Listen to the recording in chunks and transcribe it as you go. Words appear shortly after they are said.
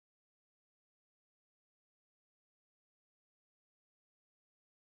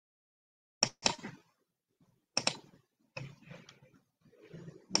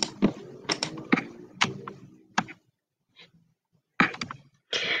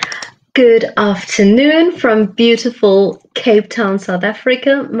Good afternoon from beautiful Cape Town, South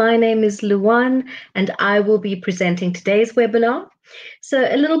Africa. My name is Luan and I will be presenting today's webinar. So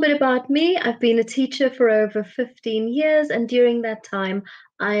a little bit about me. I've been a teacher for over 15 years, and during that time,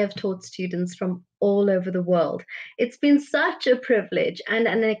 I have taught students from all over the world. It's been such a privilege and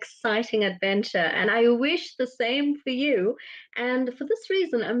an exciting adventure, and I wish the same for you. And for this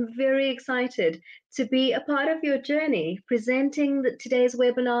reason, I'm very excited to be a part of your journey, presenting today's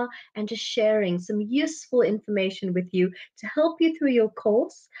webinar and just sharing some useful information with you to help you through your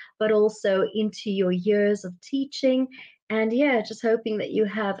course, but also into your years of teaching. And yeah, just hoping that you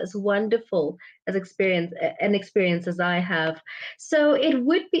have as wonderful an experience as I have. So it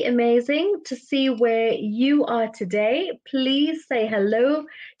would be amazing to see where you are today. Please say hello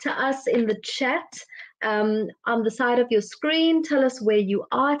to us in the chat. On the side of your screen, tell us where you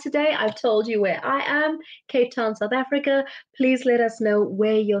are today. I've told you where I am, Cape Town, South Africa. Please let us know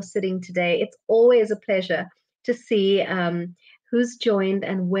where you're sitting today. It's always a pleasure to see who's joined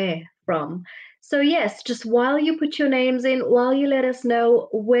and where from. So yes, just while you put your names in, while you let us know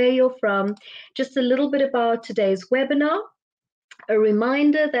where you're from, just a little bit about today's webinar. A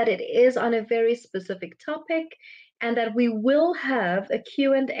reminder that it is on a very specific topic and that we will have a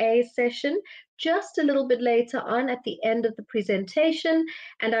Q&A session just a little bit later on at the end of the presentation,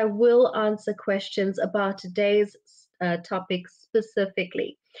 and I will answer questions about today's topic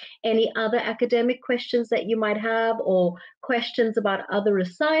specifically. Any other academic questions that you might have or questions about other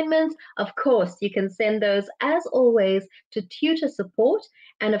assignments, of course, you can send those as always to tutor support,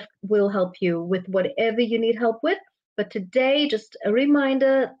 and we'll help you with whatever you need help with. But today, just a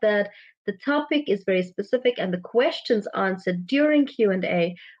reminder that the topic is very specific and the questions answered during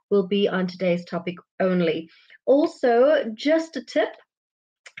Q&A will be on today's topic only. Also, just a tip,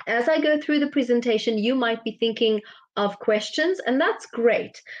 as I go through the presentation, you might be thinking of questions, and that's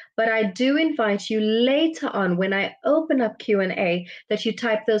great. But I do invite you later on when I open up Q&A that you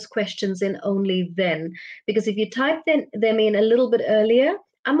type those questions in only then. Because if you type them in a little bit earlier,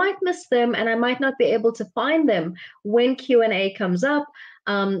 I might miss them and I might not be able to find them when Q&A comes up.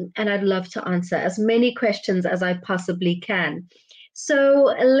 And I'd love to answer as many questions as I possibly can.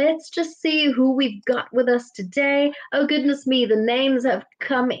 So let's just see who we've got with us today. Oh, goodness me, the names have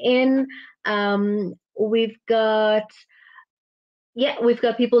come in. We've got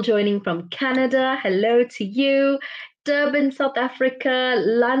people joining from Canada. Hello to you. Durban, South Africa,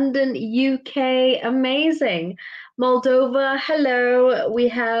 London, UK, amazing. Moldova, hello. We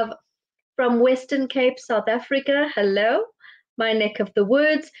have from Western Cape, South Africa, hello. My neck of the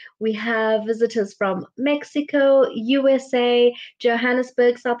woods. We have visitors from Mexico, USA,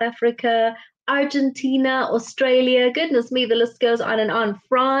 Johannesburg, South Africa, Argentina, Australia. Goodness me, the list goes on and on.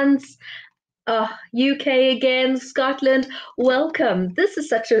 France, UK again, Scotland, welcome. This is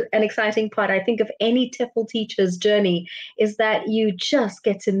such an exciting part, I think, of any TEFL teacher's journey, is that you just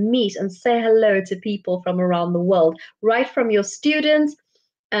get to meet and say hello to people from around the world, right from your students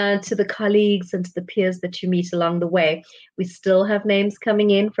to the colleagues and to the peers that you meet along the way. We still have names coming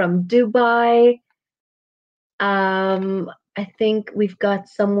in from Dubai. I think we've got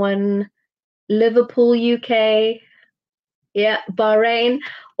someone, Liverpool, UK. Yeah, Bahrain.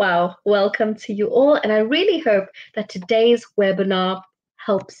 Wow, welcome to you all. And I really hope that today's webinar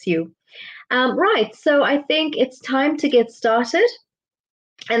helps you. Right, so I think it's time to get started.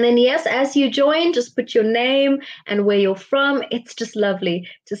 And then, yes, as you join, just put your name and where you're from. It's just lovely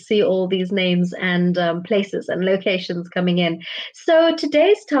to see all these names and places and locations coming in. So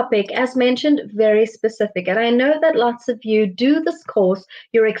today's topic, as mentioned, very specific. And I know that lots of you do this course.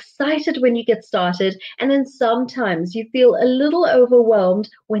 You're excited when you get started. And then sometimes you feel a little overwhelmed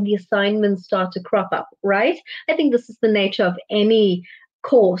when the assignments start to crop up, right? I think this is the nature of any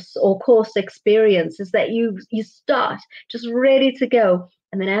course or course experience, is that you start just ready to go.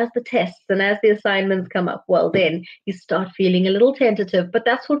 And then as the tests and as the assignments come up, well, then you start feeling a little tentative. But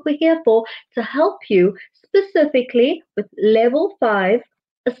that's what we're here for, to help you specifically with Level 5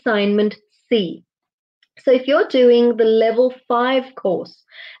 Assignment C. So if you're doing the Level 5 course,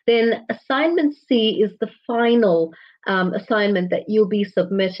 then Assignment C is the final assignment that you'll be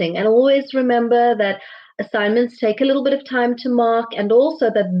submitting. And always remember that assignments take a little bit of time to mark, and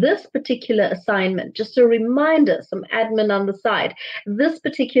also that this particular assignment, just a reminder, some admin on the side, this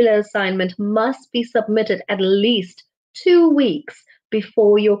particular assignment must be submitted at least 2 weeks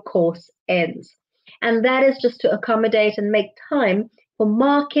before your course ends. And that is just to accommodate and make time for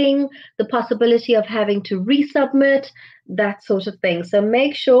marking, the possibility of having to resubmit, that sort of thing. So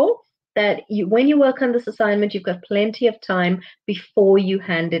make sure that when you work on this assignment, you've got plenty of time before you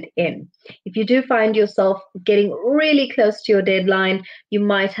hand it in. If you do find yourself getting really close to your deadline, you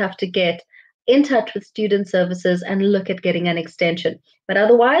might have to get in touch with student services and look at getting an extension. But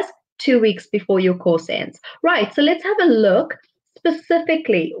otherwise, 2 weeks before your course ends. Right, so let's have a look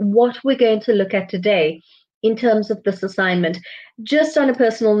specifically what we're going to look at today in terms of this assignment. Just on a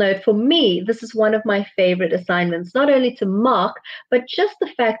personal note, for me, this is one of my favorite assignments, not only to mark, but just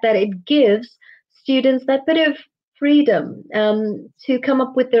the fact that it gives students that bit of freedom to come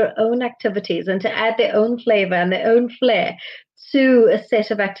up with their own activities and to add their own flavor and their own flair to a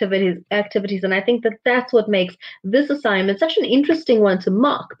set of activities. And I think that that's what makes this assignment such an interesting one to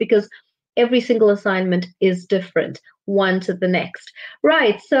mark, because every single assignment is different, one to the next.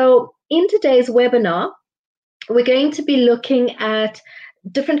 Right, so in today's webinar, we're going to be looking at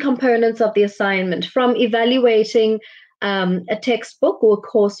different components of the assignment, from evaluating a textbook or a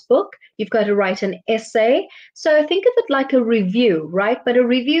course book. You've got to write an essay. So think of it like a review, right? But a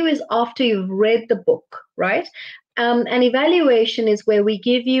review is after you've read the book, right? An evaluation is where we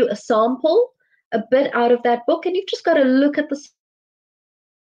give you a sample, a bit out of that book, and you've just got to look at the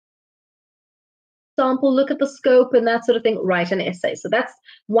sample, look at the scope and that sort of thing, write an essay. So that's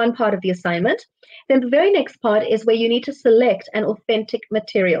one part of the assignment. Then the very next part is where you need to select an authentic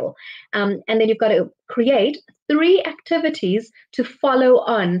material. And then you've got to create 3 activities to follow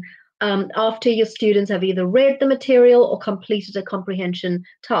on after your students have either read the material or completed a comprehension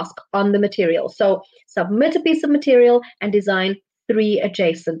task on the material. So submit a piece of material and design 3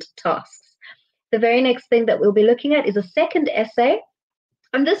 adjacent tasks. The very next thing that we'll be looking at is a second essay.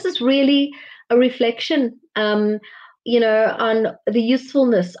 And this is really a reflection, on the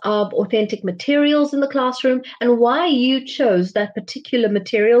usefulness of authentic materials in the classroom and why you chose that particular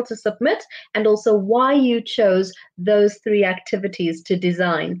material to submit, and also why you chose those 3 activities to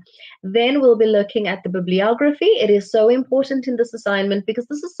design. Then we'll be looking at the bibliography. It is so important in this assignment because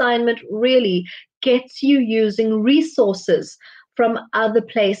this assignment really gets you using resources from other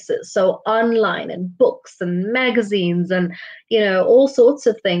places, so online and books and magazines and all sorts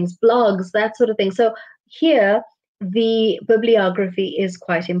of things, blogs, that sort of thing. So here the bibliography is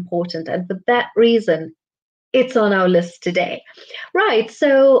quite important, and for that reason it's on our list today. Right,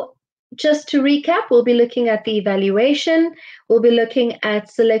 so just to recap, we'll be looking at the evaluation, we'll be looking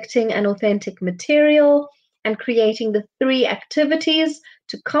at selecting an authentic material and creating the 3 activities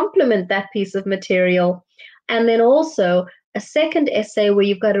to complement that piece of material, and then also a second essay where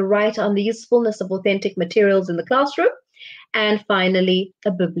you've got to write on the usefulness of authentic materials in the classroom, and finally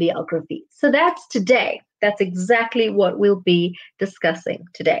a bibliography. So that's today. That's exactly what we'll be discussing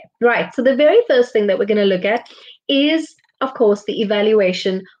today. Right, so the very first thing that we're going to look at is, of course, the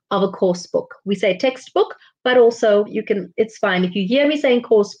evaluation of a course book. We say textbook, but also it's fine. If you hear me saying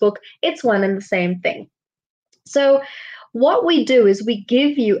course book, it's one and the same thing. So what we do is we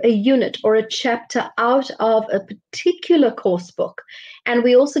give you a unit or a chapter out of a particular course book, and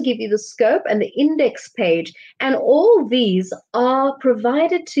we also give you the scope and the index page, and all these are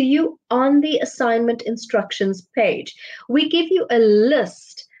provided to you on the assignment instructions page. We give you a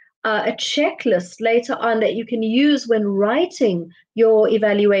list, a checklist later on that you can use when writing your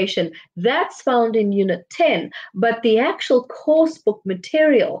evaluation. That's found in Unit 10, but the actual course book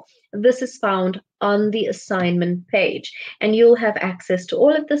material, this is found on the assignment page, and you'll have access to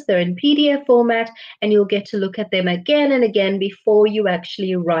all of this. They're in PDF format, and you'll get to look at them again and again before you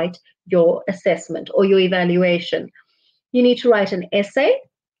actually write your assessment or your evaluation. You need to write an essay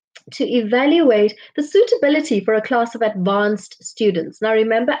to evaluate the suitability for a class of advanced students. Now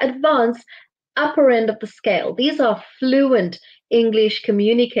remember, advanced, upper end of the scale. These are fluent English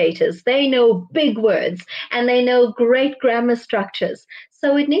communicators. They know big words and they know great grammar structures.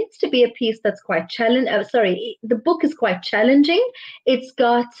 So it needs to be a piece that's quite challenging. The book is quite challenging. It's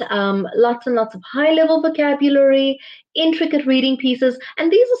got lots and lots of high-level vocabulary, intricate reading pieces,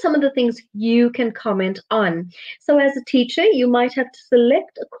 and these are some of the things you can comment on. So as a teacher, you might have to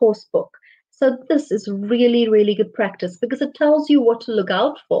select a course book. So this is really, really good practice because it tells you what to look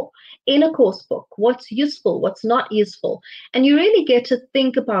out for in a course book, what's useful, what's not useful. And you really get to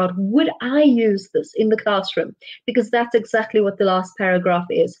think about, would I use this in the classroom? Because that's exactly what the last paragraph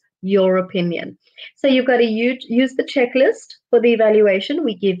is, your opinion. So you've got to use the checklist for the evaluation.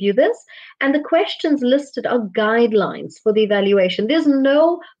 We give you this. And the questions listed are guidelines for the evaluation. There's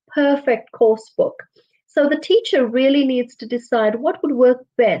no perfect course book. So the teacher really needs to decide what would work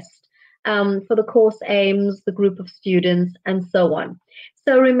best for the course aims, the group of students, and so on.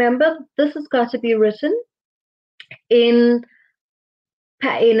 So remember, this has got to be written in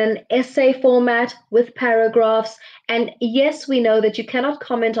in an essay format with paragraphs. And yes, we know that you cannot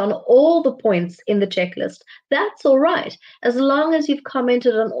comment on all the points in the checklist. That's all right, as long as you've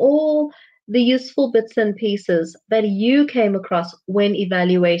commented on all the useful bits and pieces that you came across when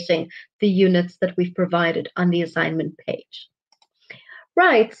evaluating the units that we've provided on the assignment page.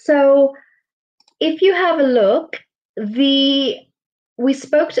 Right, so if you have a look, we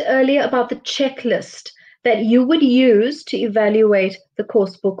spoke earlier about the checklist that you would use to evaluate the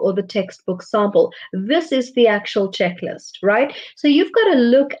course book or the textbook sample. This is the actual checklist, right? So you've got to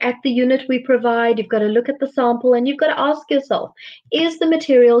look at the unit we provide, you've got to look at the sample, and you've got to ask yourself, is the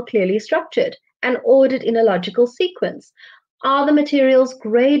material clearly structured and ordered in a logical sequence? Are the materials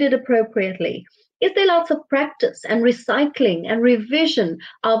graded appropriately? Is there lots of practice and recycling and revision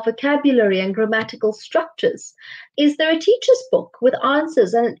of vocabulary and grammatical structures? Is there a teacher's book with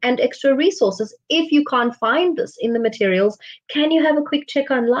answers and extra resources? If you can't find this in the materials, can you have a quick check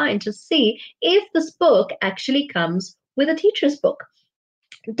online to see if this book actually comes with a teacher's book?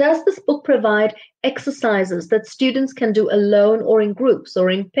 Does this book provide exercises that students can do alone or in groups or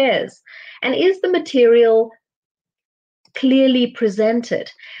in pairs? And is the material clearly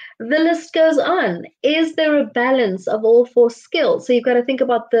presented? The list goes on. Is there a balance of all four skills? So you've got to think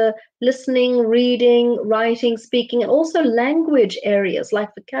about the listening, reading, writing, speaking, and also language areas like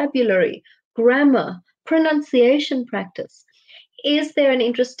vocabulary, grammar, pronunciation practice. Is there an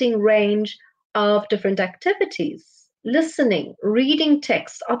interesting range of different activities? Listening, reading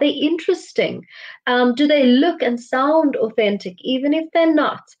texts, are they interesting? Do they look and sound authentic, even if they're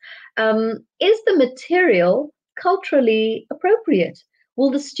not? Is the material culturally appropriate? Will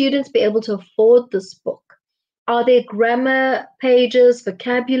the students be able to afford this book? Are there grammar pages,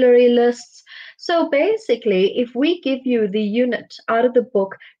 vocabulary lists? So basically, if we give you the unit out of the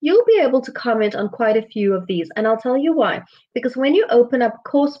book, you'll be able to comment on quite a few of these. And I'll tell you why. Because when you open up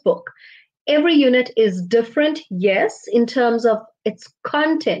course book, every unit is different, yes, in terms of its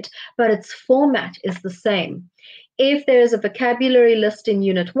content, but its format is the same. If there's a vocabulary list in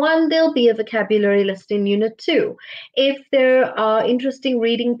Unit 1, there'll be a vocabulary list in Unit 2. If there are interesting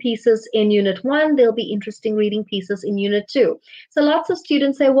reading pieces in Unit 1, there'll be interesting reading pieces in Unit 2. So lots of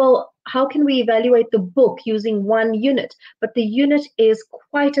students say, well, how can we evaluate the book using one unit? But the unit is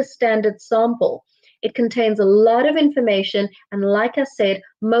quite a standard sample. It contains a lot of information, and like I said,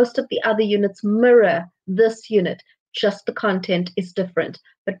 most of the other units mirror this unit, just the content is different.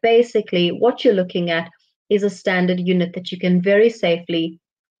 But basically, what you're looking at is a standard unit that you can very safely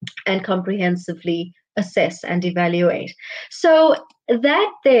and comprehensively assess and evaluate. So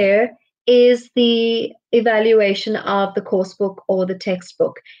that there is the evaluation of the course book or the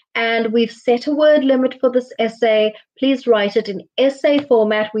textbook. And we've set a word limit for this essay. Please write it in essay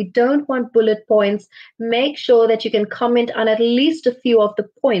format. We don't want bullet points. Make sure that you can comment on at least a few of the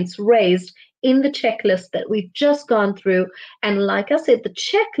points raised in the checklist that we've just gone through. And like I said, the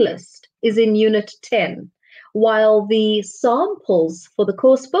checklist is in Unit 10, while the samples for the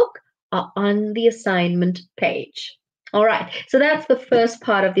course book are on the assignment page. All right, so that's the first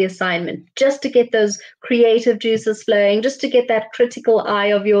part of the assignment, just to get those creative juices flowing, just to get that critical eye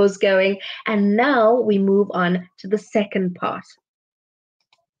of yours going. And now we move on to the second part.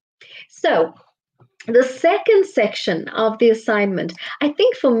 So the second section of the assignment, I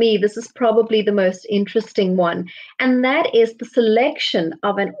think for me, this is probably the most interesting one, and that is the selection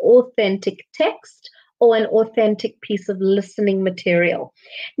of an authentic text or an authentic piece of listening material.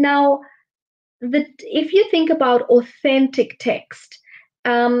 Now, if you think about authentic text,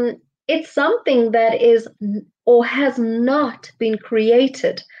 it's something that is or has not been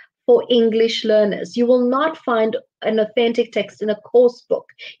created for English learners. You will not find an authentic text in a course book.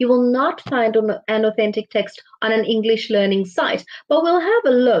 You will not find an authentic text on an English learning site, but we'll have a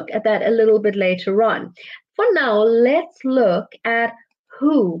look at that a little bit later on. For now, let's look at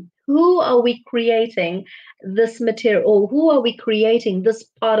who are we creating this material, or who are we creating this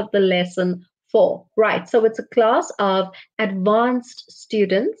part of the lesson for? Right, so it's a class of advanced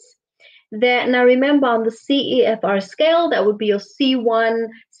students. Now remember, on the CEFR scale, that would be your C1,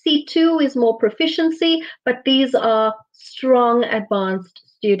 C2 is more proficiency, but these are strong advanced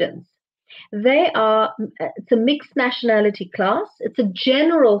students. It's a mixed nationality class. It's a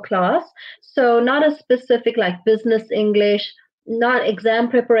general class, so not a specific like business English, not exam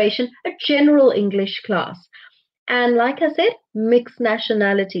preparation, a general English class. And like I said, mixed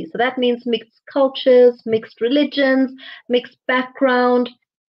nationality. So that means mixed cultures, mixed religions, mixed background,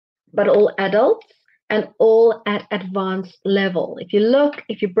 but all adults and all at advanced level. If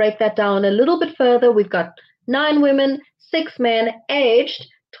you break that down a little bit further, we've got 9 women, 6 men, aged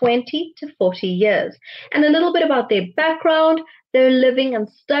 20 to 40 years. And a little bit about their background. they're living and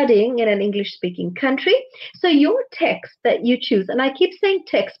studying in an English-speaking country. So your text that you choose, and I keep saying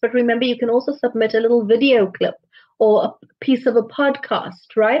text, but remember you can also submit a little video clip or a piece of a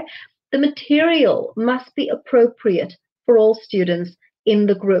podcast, right? The material must be appropriate for all students in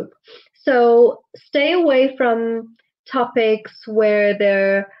the group. So stay away from topics where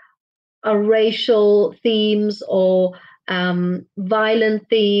there are racial themes or violent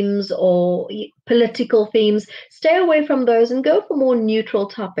themes or political themes. Stay away from those and go for more neutral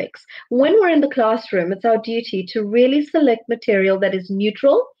topics. When we're in the classroom, it's our duty to really select material that is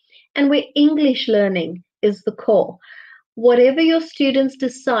neutral and where English learning is the core. Whatever your students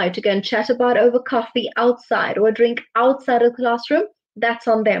decide to go and chat about over coffee outside or drink outside of the classroom, that's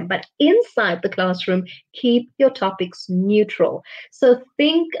on them. But inside the classroom, keep your topics neutral. So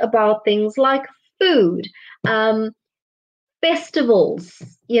think about things like food, festivals,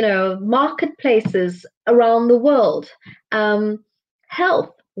 marketplaces around the world,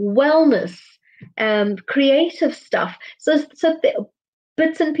 health, wellness, creative stuff. So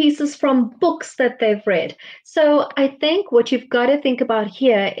bits and pieces from books that they've read. So I think what you've got to think about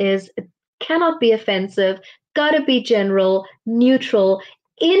here is it cannot be offensive, got to be general, neutral,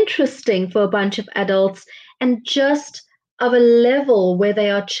 interesting for a bunch of adults, and just of a level where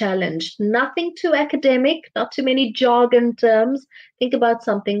they are challenged. Nothing too academic, not too many jargon terms. Think about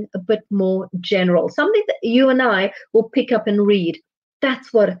something a bit more general, something that you and I will pick up and read.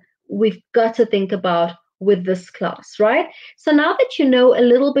 That's what we've got to think about with this class, right? So now that you know a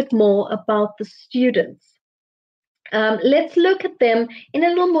little bit more about the students, let's look at them in a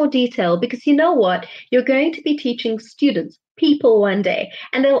little more detail, because you know what? You're going to be teaching students, people one day,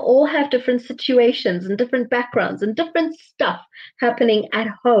 and they'll all have different situations and different backgrounds and different stuff happening at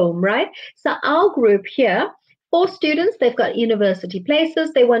home, right? So our group here, 4 students, they've got university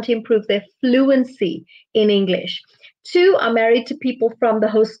places. They want to improve their fluency in English. 2 are married to people from the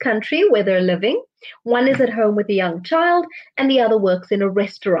host country where they're living. 1 is at home with a young child, and the other works in a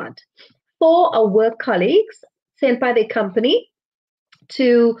restaurant. 4 are work colleagues sent by their company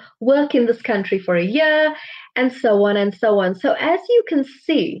to work in this country for a year, and so on and so on. So as you can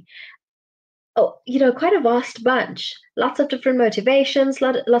see, quite a vast bunch, lots of different motivations,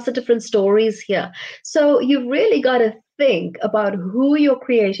 lots of different stories here. So you've really got to think about who you're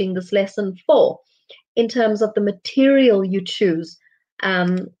creating this lesson for in terms of the material you choose,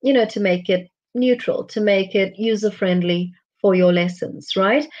 to make it neutral, to make it user-friendly for your lessons,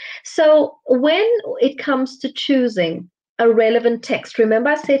 right? So when it comes to choosing a relevant text,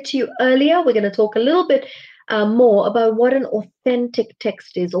 remember I said to you earlier, we're going to talk a little bit more about what an authentic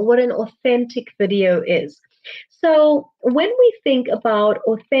text is or what an authentic video is. So when we think about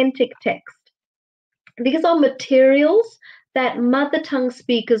authentic text, these are materials that mother tongue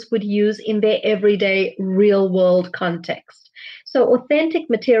speakers would use in their everyday real world context. So authentic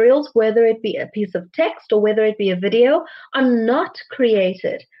materials, whether it be a piece of text or whether it be a video, are not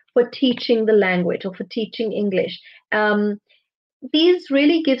created for teaching the language or for teaching English. These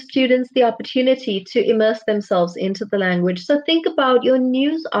really give students the opportunity to immerse themselves into the language. So think about your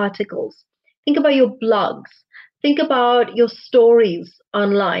news articles, think about your blogs, think about your stories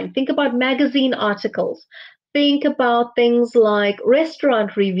online, think about magazine articles, think about things like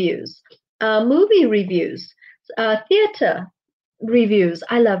restaurant reviews, movie reviews, theater reviews.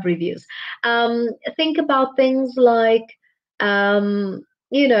 I love reviews. Think about things like,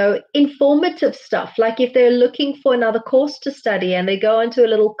 informative stuff. Like if they're looking for another course to study and they go onto a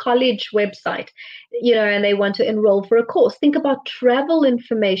little college website, and they want to enroll for a course, think about travel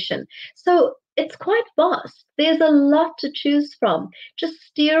information. So it's quite vast. There's a lot to choose from. Just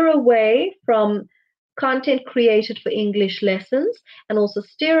steer away from content created for English lessons and also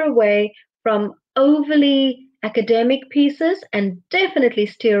steer away from overly academic pieces, and definitely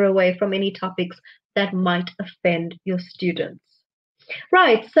steer away from any topics that might offend your students.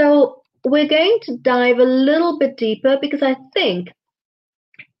 Right, so we're going to dive a little bit deeper because I think,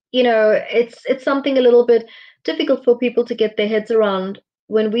 it's something a little bit difficult for people to get their heads around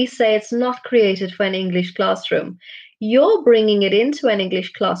when we say it's not created for an English classroom. You're bringing it into an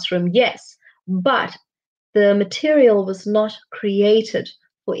English classroom, yes, but the material was not created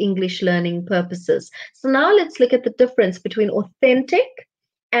for English learning purposes. So now let's look at the difference between authentic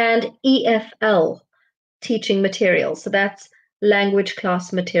and EFL teaching materials. So that's language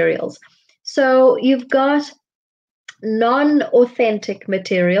class materials. So you've got non-authentic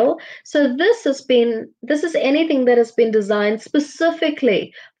material. So this is anything that has been designed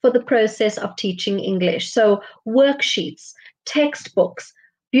specifically for the process of teaching English. So worksheets, textbooks,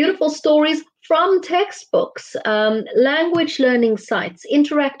 beautiful stories from textbooks, language learning sites,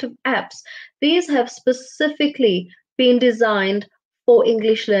 interactive apps. These have specifically been designed for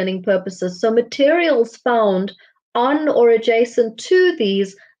English learning purposes. So materials found on or adjacent to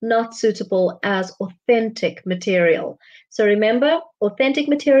these not suitable as authentic material. So remember, authentic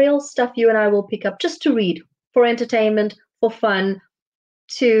material, stuff you and I will pick up just to read, for entertainment, for fun,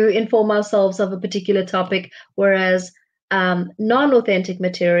 to inform ourselves of a particular topic, whereas non-authentic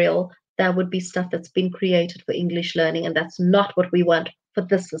material, that would be stuff that's been created for English learning, and that's not what we want for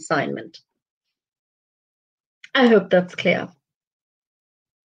this assignment. I hope that's clear.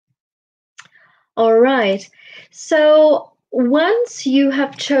 All right. So once you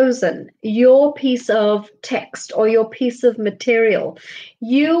have chosen your piece of text or your piece of material,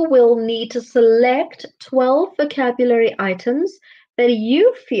 you will need to select 12 vocabulary items that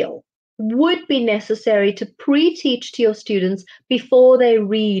you feel would be necessary to pre-teach to your students before they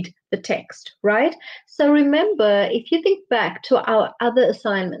read the text, right? So remember, if you think back to our other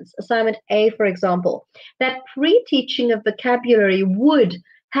assignments, assignment A, for example, that pre-teaching of vocabulary would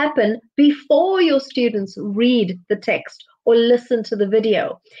happen before your students read the text or listen to the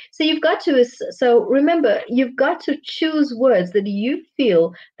video. So remember, you've got to choose words that you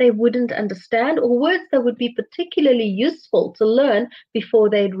feel they wouldn't understand, or words that would be particularly useful to learn before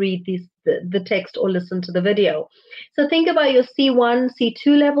they'd read the text or listen to the video. So think about your C1,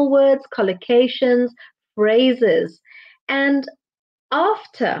 C2 level words, collocations, phrases, and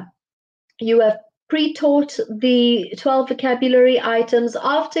after you have pre-taught the 12 vocabulary items,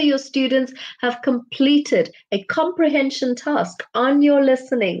 after your students have completed a comprehension task on your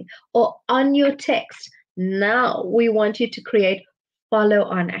listening or on your text, now we want you to create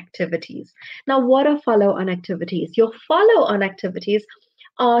follow-on activities. Now, what are follow-on activities? Your follow-on activities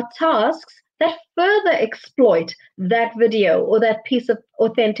are tasks that further exploit that video or that piece of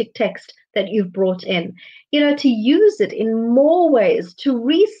authentic text that you've brought in. To use it in more ways, to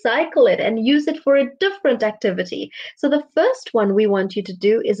recycle it and use it for a different activity. So the first one we want you to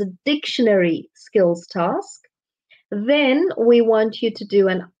do is a dictionary skills task. Then we want you to do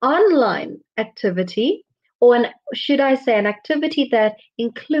an online activity, or should I say an activity that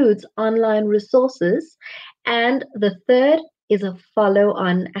includes online resources. And the third is a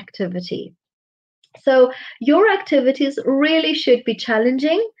follow-on activity. So your activities really should be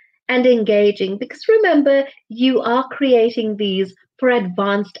challenging and engaging, because remember, you are creating these for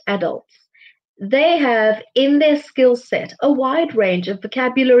advanced adults. They have in their skill set a wide range of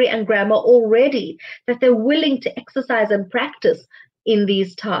vocabulary and grammar already that they're willing to exercise and practice in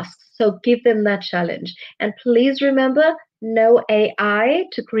these tasks. So give them that challenge. And please remember, no AI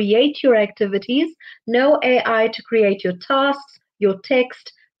to create your activities, no AI to create your tasks, your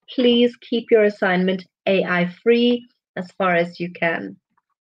text. Please keep your assignment AI free as far as you can.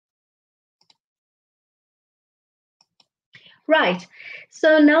 Right,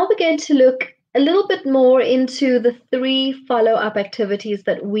 so now we're going to look a little bit more into the 3 follow-up activities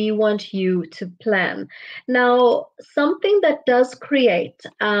that we want you to plan. Now, something that does create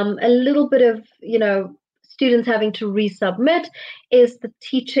a little bit of, students having to resubmit is the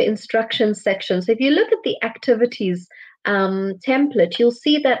teacher instructions section. So if you look at the activities template, you'll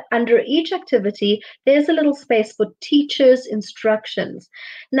see that under each activity, there's a little space for teachers instructions.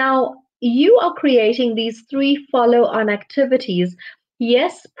 Now, you are creating these 3 follow-on activities,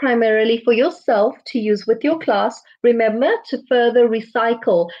 yes, primarily for yourself to use with your class. Remember to further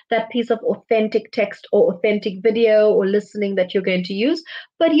recycle that piece of authentic text or authentic video or listening that you're going to use,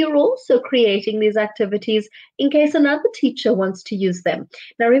 but you're also creating these activities in case another teacher wants to use them.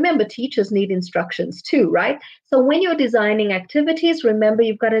 Now, remember, teachers need instructions too, right? So when you're designing activities, remember,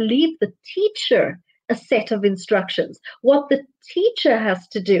 you've got to leave the teacher a set of instructions, what the teacher has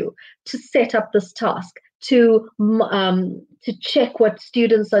to do to set up this task, to check what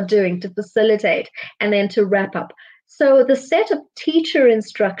students are doing, to facilitate, and then to wrap up. So the set of teacher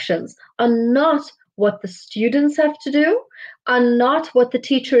instructions are not what the students have to do, are not what the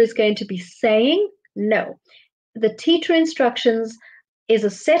teacher is going to be saying. No, the teacher instructions is a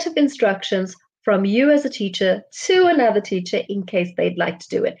set of instructions from you as a teacher to another teacher in case they'd like to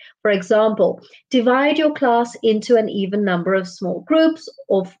do it. For example, divide your class into an even number of small groups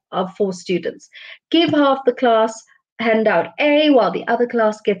of 4 students. Give half the class handout A while the other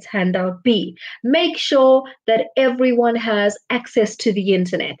class gets handout B. Make sure that everyone has access to the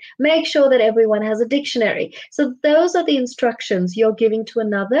internet. Make sure that everyone has a dictionary. So those are the instructions you're giving to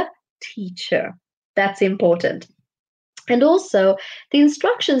another teacher. That's important. And also, the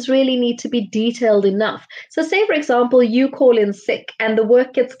instructions really need to be detailed enough. So say, for example, you call in sick and the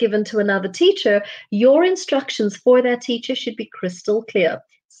work gets given to another teacher, your instructions for that teacher should be crystal clear,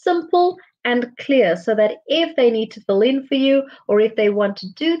 simple and clear so that if they need to fill in for you or if they want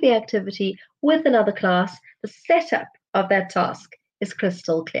to do the activity with another class, the setup of that task is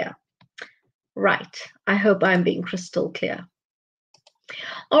crystal clear. Right, I hope I'm being crystal clear.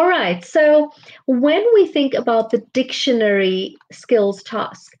 All right, so when we think about the dictionary skills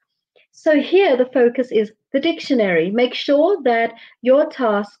task, so here the focus is the dictionary. Make sure that your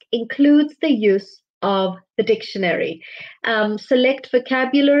task includes the use of the dictionary. Select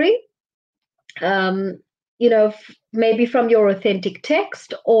vocabulary, um, maybe from your authentic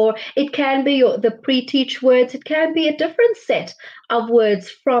text, or it can be the pre-teach words. It can be a different set of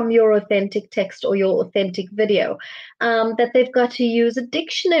words from your authentic text or your authentic video that they've got to use a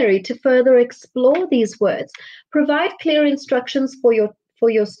dictionary to further explore these words. Provide clear instructions for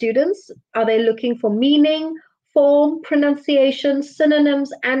your students. Are they looking for meaning, form, pronunciation,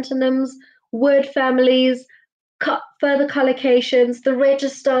 synonyms, antonyms, word families, further collocations, the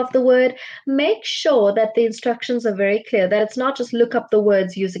register of the word? Make sure that the instructions are very clear, that it's not just look up the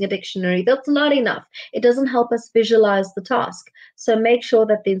words using a dictionary. That's not enough. It doesn't help us visualize the task. So make sure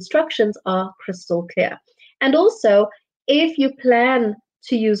that the instructions are crystal clear. And also, if you plan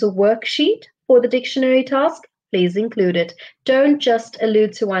to use a worksheet for the dictionary task, please include it. Don't just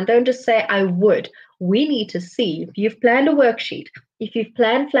allude to one. Don't just say, I would. We need to see if you've planned a worksheet, if you've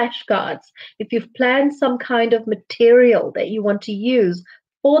planned flashcards, if you've planned some kind of material that you want to use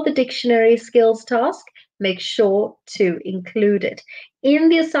for the dictionary skills task, make sure to include it. In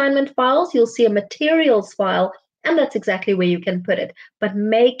the assignment files, you'll see a materials file, and that's exactly where you can put it. But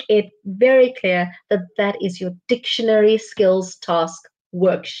make it very clear that that is your dictionary skills task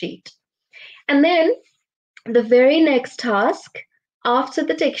worksheet. And then the very next task after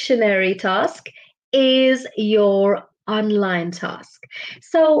the dictionary task is your online task.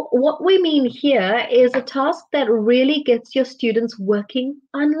 So what we mean here is a task that really gets your students working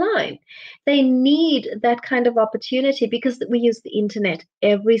online. They need that kind of opportunity because we use the internet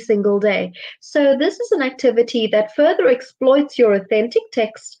every single day. So this is an activity that further exploits your authentic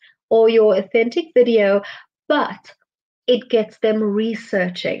text or your authentic video, but it gets them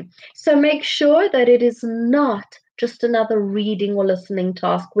researching. So make sure that it is not just another reading or listening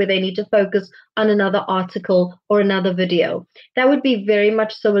task where they need to focus on another article or another video. That would be very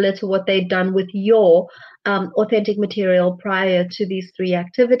much similar to what they'd done with your authentic material prior to these 3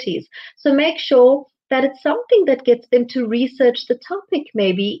 activities. So make sure that it's something that gets them to research the topic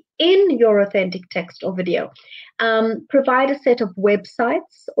maybe in your authentic text or video. Provide a set of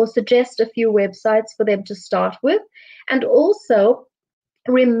websites or suggest a few websites for them to start with. And also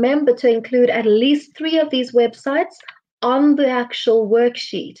remember to include at least 3 of these websites on the actual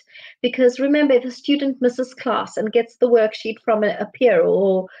worksheet. Because remember, if a student misses class and gets the worksheet from a peer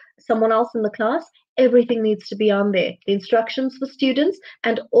or someone else in the class, everything needs to be on there. The instructions for students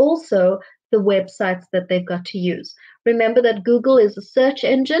and also the websites that they've got to use. Remember that Google is a search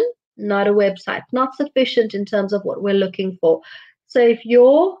engine, not a website, not sufficient in terms of what we're looking for. So if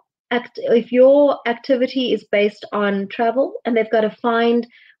your activity is based on travel and they've got to find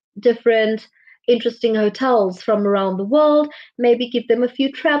different interesting hotels from around the world, maybe give them a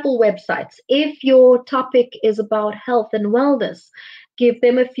few travel websites. If your topic is about health and wellness, give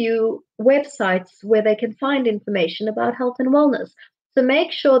them a few websites where they can find information about health and wellness. So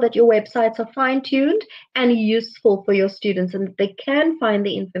make sure that your websites are fine-tuned and useful for your students and that they can find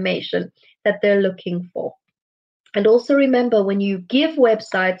the information that they're looking for. And also remember, when you give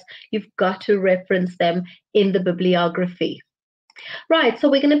websites, you've got to reference them in the bibliography. Right, so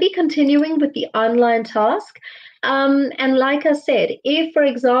we're going to be continuing with the online task. And like I said, if, for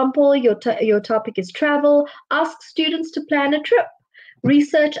example, your topic is travel, ask students to plan a trip.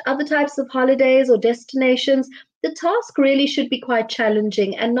 Research other types of holidays or destinations. The task really should be quite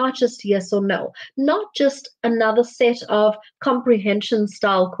challenging and not just yes or no, not just another set of comprehension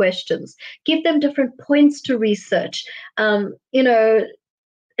style questions. Give them different points to research.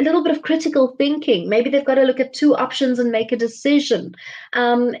 A little bit of critical thinking. Maybe they've got to look at 2 options and make a decision,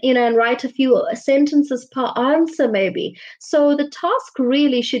 and write a few sentences per answer maybe. So the task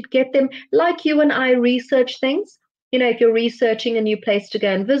really should get them, like you and I research things. If you're researching a new place to go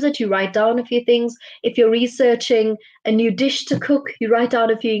and visit, you write down a few things. If you're researching a new dish to cook, you write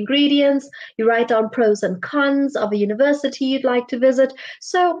down a few ingredients. You write down pros and cons of a university you'd like to visit.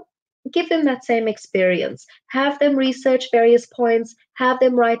 So give them that same experience. Have them research various points, have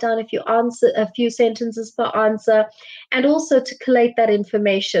them write down a few sentences per answer, and also to collate that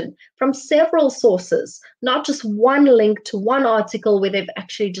information from several sources, not just one link to one article where they've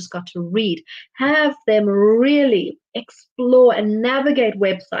actually just got to read. Have them really explore and navigate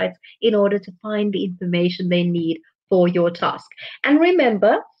websites in order to find the information they need for your task. And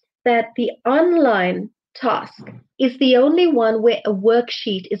remember, that the online task is the only one where a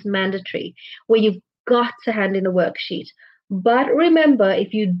worksheet is mandatory, where you've got to hand in a worksheet. But remember,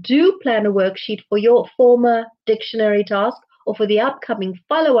 if you do plan a worksheet for your former dictionary task or for the upcoming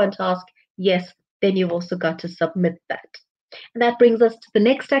follow-on task, yes, then you've also got to submit that. And that brings us to the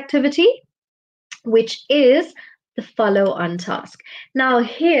next activity, which is the follow-on task. Now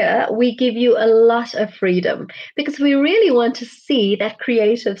here we give you a lot of freedom because we really want to see that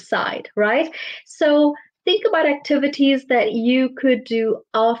creative side, right? So think about activities that you could do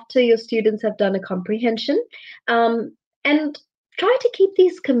after your students have done a comprehension, and try to keep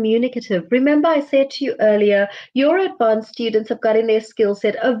these communicative. Remember, I said to you earlier, your advanced students have got in their skill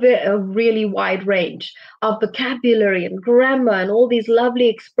set a really wide range of vocabulary and grammar and all these lovely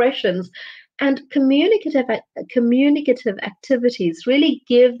expressions. And communicative activities really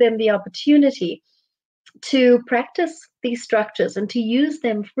give them the opportunity to practice these structures and to use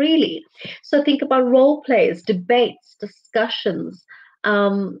them freely. So think about role plays, debates, discussions,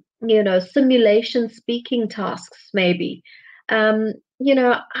 simulation speaking tasks, maybe. Um,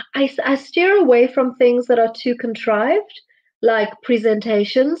 I steer away from things that are too contrived, like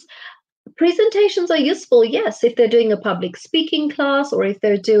presentations. Presentations are useful, yes, if they're doing a public speaking class or if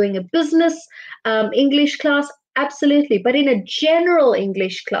they're doing a business English class, absolutely. But in a general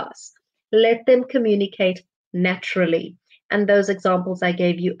English class, let them communicate naturally. And those examples I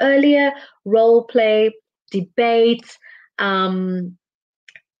gave you earlier, role play, debate, um,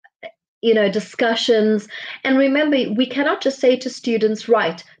 discussions. And remember, we cannot just say to students,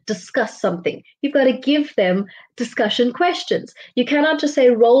 right, discuss something. You've got to give them discussion questions. You cannot just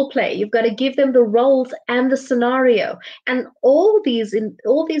say role play. You've got to give them the roles and the scenario. And all these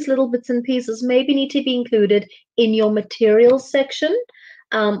little bits and pieces maybe need to be included in your materials section,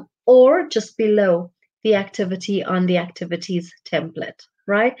 or just below the activity on the activities template,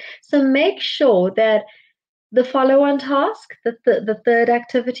 right? So make sure that the follow-on task, the third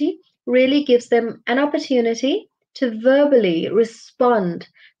activity, really gives them an opportunity to verbally respond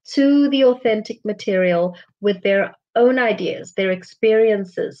to the authentic material with their own ideas, their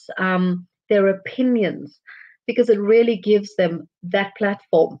experiences, their opinions, because it really gives them that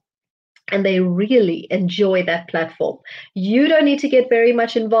platform and they really enjoy that platform. You don't need to get very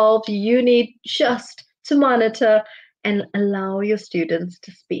much involved. You need just to monitor and allow your students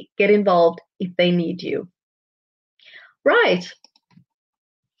to speak. Get involved if they need you. Right.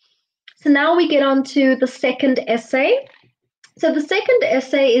 So now we get on to the second essay. So the second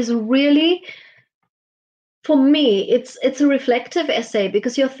essay is really, for me, it's a reflective essay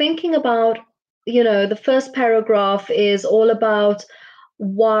because you're thinking about, the first paragraph is all about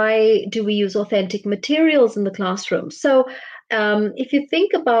why do we use authentic materials in the classroom. So if you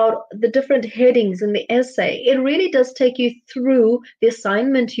think about the different headings in the essay, it really does take you through the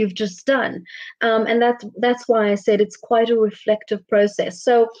assignment you've just done. And that's why I said it's quite a reflective process.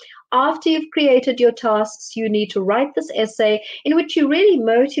 So after you've created your tasks, you need to write this essay in which you really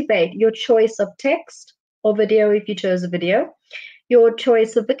motivate your choice of text or video if you chose a video, your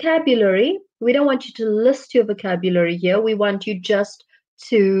choice of vocabulary. We don't want you to list your vocabulary here. We want you just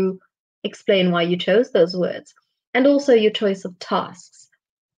to explain why you chose those words, and also your choice of tasks.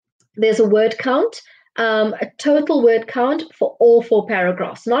 There's a word count, a total word count for all 4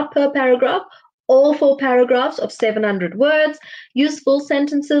 paragraphs, not per paragraph, all 4 paragraphs of 700 words. Use full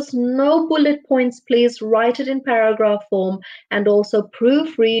sentences, no bullet points, please. Write it in paragraph form, and also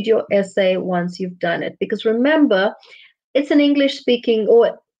proofread your essay once you've done it. Because remember, it's an English speaking,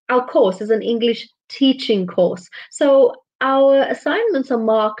 or our course is an English teaching course. So our assignments are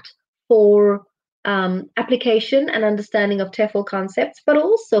marked for application and understanding of TEFL concepts, but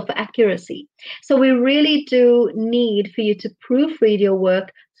also for accuracy. So we really do need for you to proofread your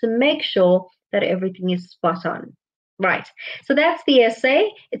work to make sure that everything is spot on. Right, so that's the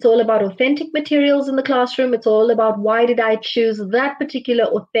essay. It's all about authentic materials in the classroom. It's all about why did I choose that particular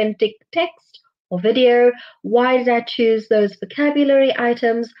authentic text or video? Why did I choose those vocabulary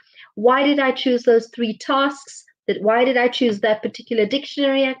items? Why did I choose those 3 tasks? Why did I choose that particular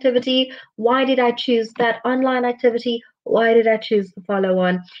dictionary activity? Why did I choose that online activity? Why did I choose the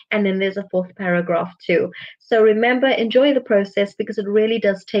follow-on? And then there's a 4th paragraph too. So remember, enjoy the process because it really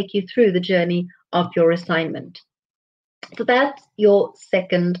does take you through the journey of your assignment. So that's your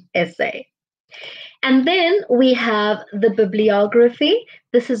second essay. And then we have the bibliography.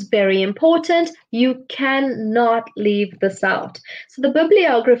 This is very important. You cannot leave this out. So the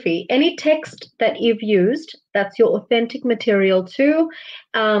bibliography, any text that you've used, that's your authentic material too.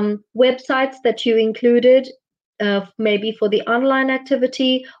 Websites that you included, maybe for the online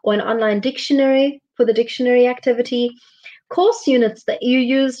activity or an online dictionary for the dictionary activity. course units that you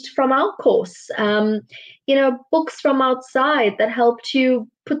used from our course, books from outside that helped you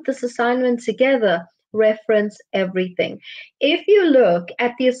put this assignment together. Reference everything. If you look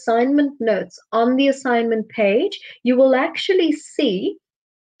at the assignment notes on the assignment page, you will actually see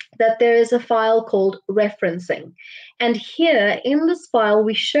that there is a file called referencing. And here in this file,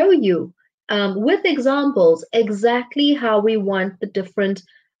 we show you with examples exactly how we want the different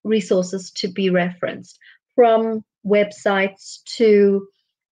resources to be referenced, from websites to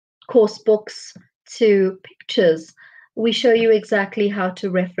course books to pictures. We show you exactly how to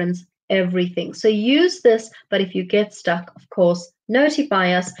reference everything. So use this, but if you get stuck, of course,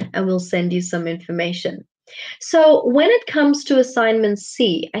 notify us and we'll send you some information. So when it comes to assignment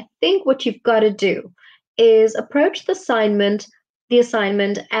C, I think what you've got to do is approach the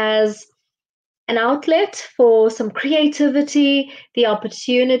assignment as an outlet for some creativity, the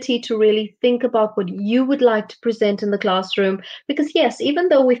opportunity to really think about what you would like to present in the classroom. Because yes, even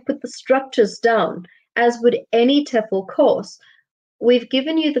though we've put the structures down, as would any TEFL course, we've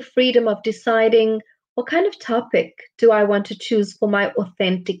given you the freedom of deciding what kind of topic do I want to choose for my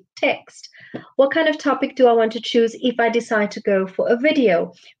authentic text? What kind of topic do I want to choose if I decide to go for a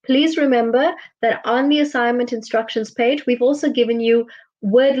video? Please remember that on the assignment instructions page, we've also given you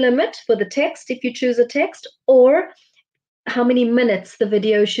word limit for the text if you choose a text, or how many minutes the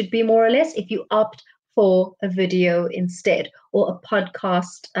video should be more or less if you opt for a video instead, or a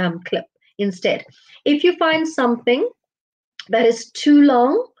podcast clip instead. If you find something that is too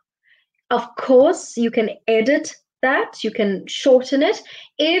long, of course, you can edit that, you can shorten it.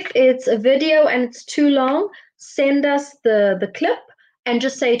 If it's a video and it's too long, send us the clip and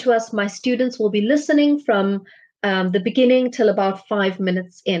just say to us, my students will be listening from the beginning till about 5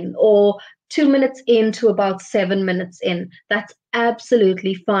 minutes in, or 2 minutes in to about 7 minutes in. That's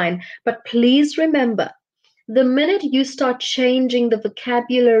absolutely fine. But please remember, the minute you start changing the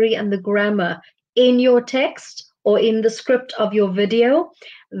vocabulary and the grammar in your text or in the script of your video,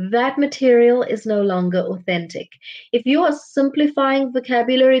 that material is no longer authentic. If you are simplifying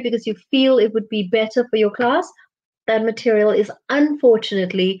vocabulary because you feel it would be better for your class, that material is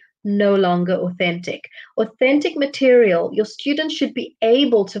unfortunately no longer authentic. Authentic material, your students should be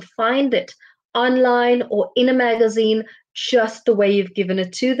able to find it online or in a magazine just the way you've given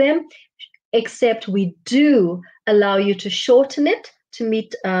it to them, except we do allow you to shorten it to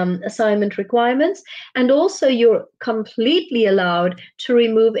meet assignment requirements. And also you're completely allowed to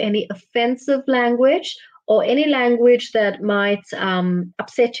remove any offensive language or any language that might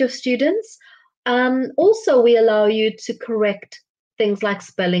upset your students. Also, we allow you to correct things like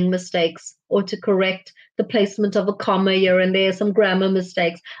spelling mistakes, or to correct the placement of a comma here and there, some grammar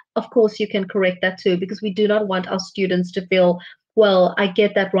mistakes. Of course, you can correct that too, because we do not want our students to feel, well, I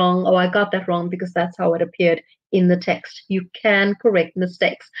get that wrong, or I got that wrong because that's how it appeared in the text. You can correct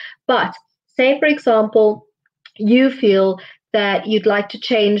mistakes. But say, for example, you feel that you'd like to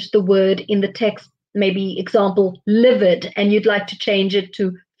change the word in the text, maybe example, livid, and you'd like to change it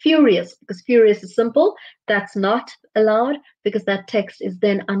to furious, because furious is simple. That's not allowed, because that text is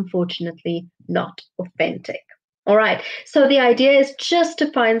then unfortunately not authentic. All right, so the idea is just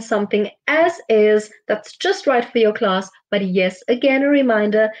to find something as is that's just right for your class. But yes, again, a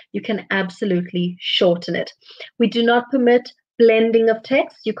reminder, you can absolutely shorten it. We do not permit blending of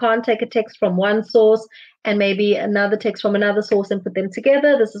text. You can't take a text from one source and maybe another text from another source and put them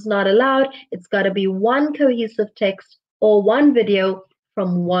together. This is not allowed. It's got to be one cohesive text or one video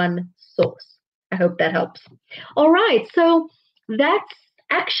from one source. I hope that helps. All right, so that's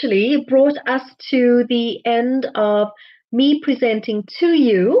actually brought us to the end of me presenting to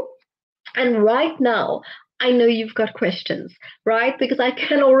you. And right now, I know you've got questions, right? Because I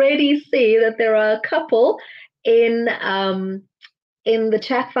can already see that there are a couple in the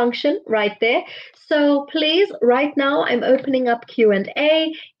chat function right there. So please, right now, I'm opening up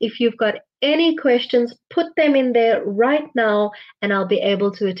Q&A. If you've got any questions, put them in there right now, and I'll be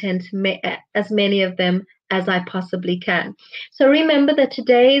able to attend to as many of them as I possibly can. So remember that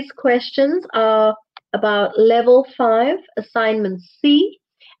today's questions are about level 5, assignment C,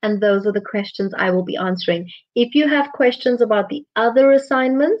 and those are the questions I will be answering. If you have questions about the other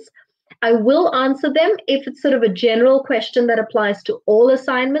assignments, I will answer them. If it's sort of a general question that applies to all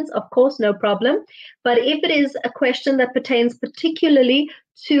assignments, of course, no problem. But if it is a question that pertains particularly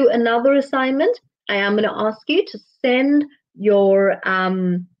to another assignment, I am going to ask you to send your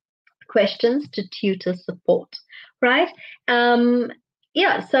questions to tutor support, right?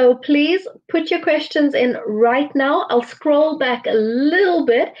 Yeah, so please put your questions in right now. I'll scroll back a little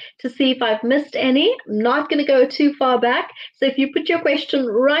bit to see if I've missed any. I'm not going to go too far back. So if you put your question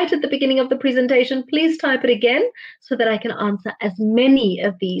right at the beginning of the presentation, please type it again so that I can answer as many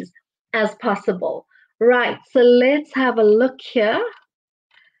of these as possible. Right, so let's have a look here.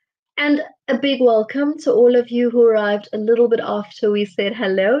 And a big welcome to all of you who arrived a little bit after we said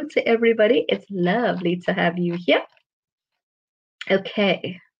hello to everybody. It's lovely to have you here.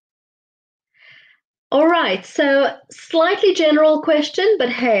 Okay. All right, so slightly general question, but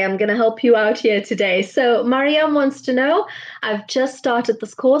hey, I'm going to help you out here today. So Mariam wants to know, I've just started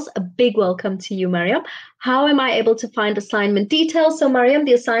this course. A big welcome to you, Mariam. How am I able to find assignment details? So Mariam,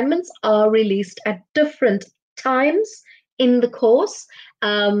 the assignments are released at different times in the course.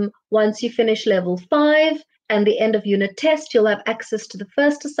 Once you finish level 5 and the end of unit test, you'll have access to the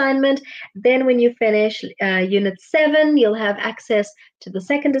first assignment. Then when you finish unit 7, you'll have access to the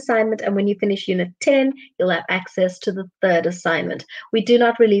second assignment, and when you finish unit 10, you'll have access to the third assignment. We do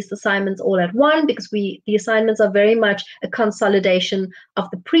not release assignments all at once because the assignments are very much a consolidation of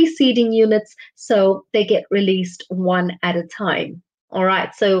the preceding units, so they get released one at a time. All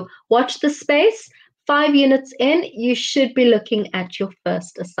right, so watch the space. 5 units in, you should be looking at your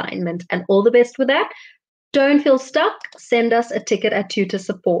first assignment, and all the best with that. Don't feel stuck. Send us a ticket at tutor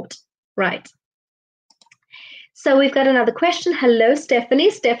support. Right. So we've got another question. Hello,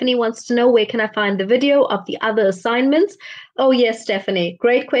 Stephanie. Stephanie wants to know, where can I find the video of the other assignments? Oh, yes, Stephanie.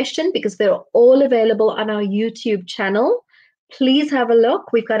 Great question, because they're all available on our YouTube channel. Please have a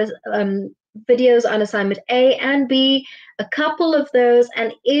look. We've got videos on assignment A and B, a couple of those.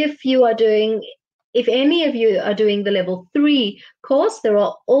 And if any of you are doing the level 3 course, there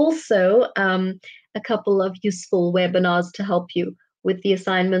are also a couple of useful webinars to help you with the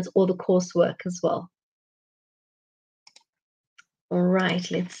assignments or the coursework as well. All right,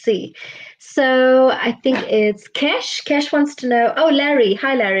 let's see. So I think it's Kesh. Kesh wants to know, oh, Larry.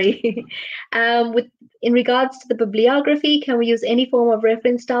 Hi, Larry. In regards to the bibliography, can we use any form of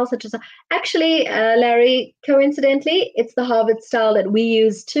reference style, such as, actually, Larry, coincidentally, it's the Harvard style that we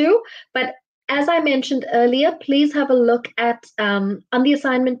use too. But as I mentioned earlier, please have a look at, on the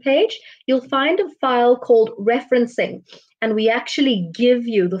assignment page, you'll find a file called referencing. And we actually give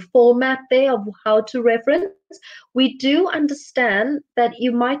you the format there of how to reference. We do understand that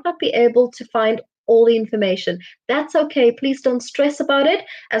you might not be able to find all the information. That's okay. Please don't stress about it.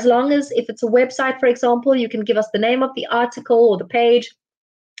 As long as, if it's a website, for example, you can give us the name of the article or the page,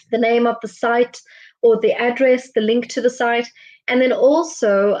 the name of the site or the address, the link to the site. And then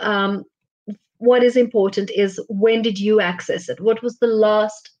also, what is important is, when did you access it? What was the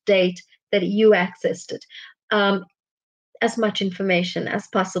last date that you accessed it? As much information as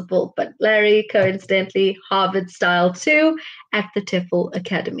possible. But Larry, coincidentally, Harvard style too, at the TEFL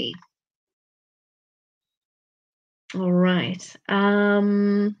Academy. All right.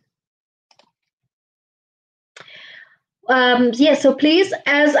 Yeah, so please,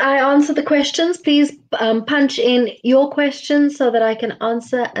 as I answer the questions, please punch in your questions so that I can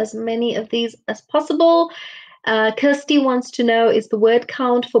answer as many of these as possible. Kirsty wants to know, is the word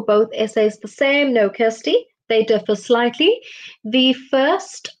count for both essays the same? No, Kirsty, they differ slightly. The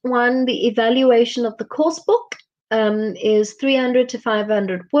first one, the evaluation of the course book, is 300 to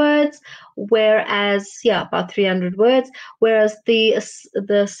 500 words, whereas, yeah, about 300 words, whereas the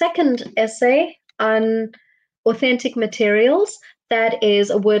second essay on authentic materials, that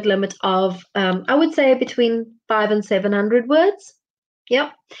is a word limit of, I would say, between 500 and 700 words.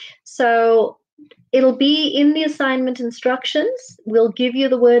 Yep. So it'll be in the assignment instructions. We'll give you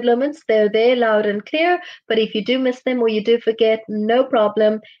the word limits. They're there loud and clear. But if you do miss them or you do forget, no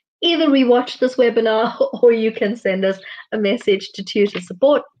problem. Either rewatch this webinar or you can send us a message to tutor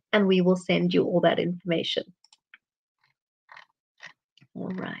support and we will send you all that information. All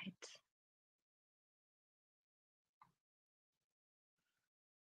right.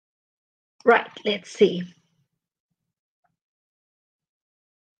 Right, let's see.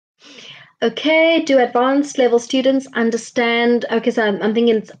 Okay, do advanced level students understand? Okay, so I'm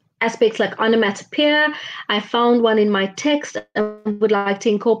thinking it's aspects like onomatopoeia. I found one in my text and would like to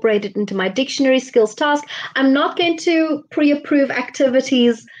incorporate it into my dictionary skills task. I'm not going to pre-approve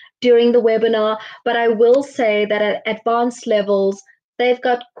activities during the webinar, but I will say that at advanced levels, they've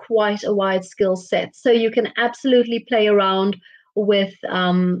got quite a wide skill set. So you can absolutely play around with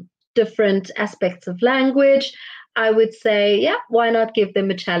different aspects of language. I would say, yeah, why not give them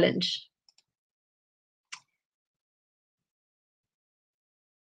a challenge?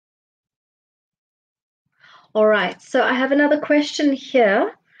 All right, so I have another question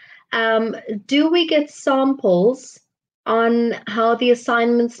here. Do we get samples on how the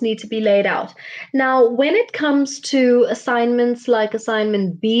assignments need to be laid out. Now, when it comes to assignments like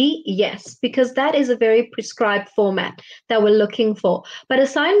assignment B, yes, because that is a very prescribed format that we're looking for. But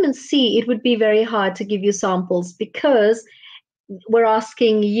assignment C, it would be very hard to give you samples because we're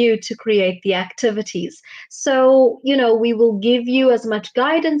asking you to create the activities. So, we will give you as much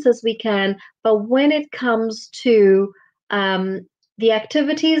guidance as we can, but when it comes to the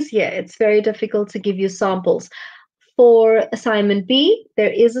activities, yeah, it's very difficult to give you samples. For assignment B, there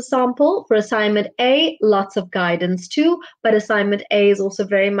is a sample. For assignment A, lots of guidance too, but assignment A is also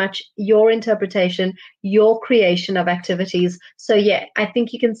very much your interpretation, your creation of activities. So yeah, I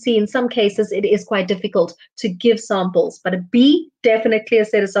think you can see in some cases it is quite difficult to give samples, but a B, definitely a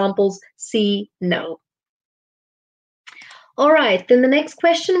set of samples. C, no. All right, then the next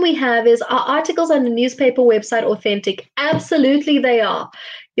question we have is, are articles on the newspaper website authentic? Absolutely they are.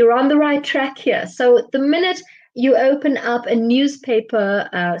 You're on the right track here. So the minute you open up a newspaper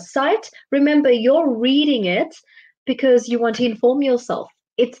site, remember you're reading it because you want to inform yourself.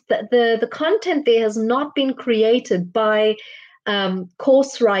 It's the content there has not been created by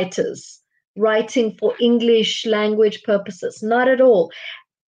course writers writing for English language purposes, not at all.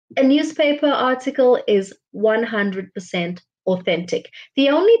 A newspaper article is 100% authentic. The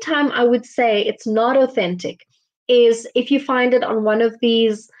only time I would say it's not authentic is if you find it on one of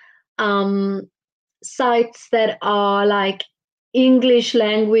these um, sites that are like English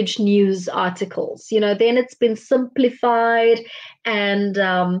language news articles. Then it's been simplified and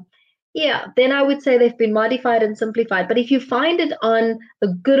yeah, then I would say they've been modified and simplified. But if you find it on a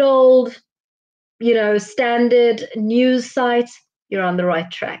good old, standard news site, you're on the right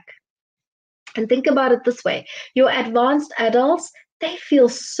track. And think about it this way, your advanced adults, they feel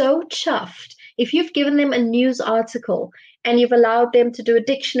so chuffed if you've given them a news article and you've allowed them to do a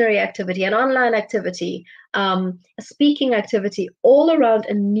dictionary activity, an online activity, a speaking activity, all around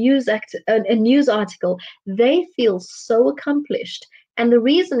a news article. They feel so accomplished. And the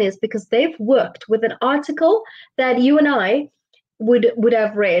reason is because they've worked with an article that you and I would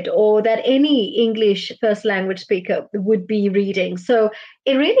have read, or that any English first language speaker would be reading. So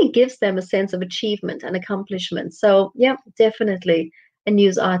it really gives them a sense of achievement and accomplishment. So yeah, definitely a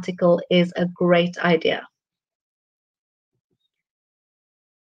news article is a great idea.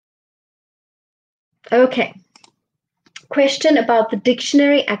 Okay. Question about the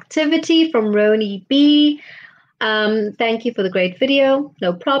dictionary activity from Roni B. Thank you for the great video.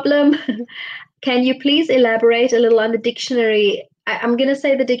 No problem. Can you please elaborate a little on the dictionary? I'm going to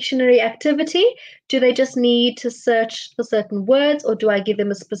say the dictionary activity. Do they just need to search for certain words, or do I give them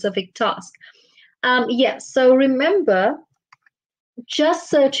a specific task? Yes, so remember, just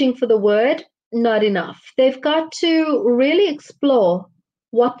searching for the word, not enough. They've got to really explore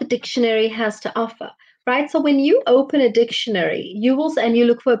what the dictionary has to offer, right? So when you open a dictionary, and you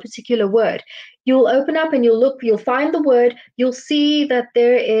look for a particular word, you'll open up and you'll find the word, you'll see that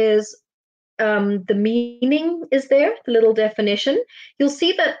there is the meaning is there, the little definition. You'll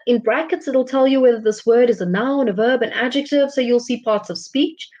see that in brackets, it'll tell you whether this word is a noun, a verb, an adjective. So you'll see parts of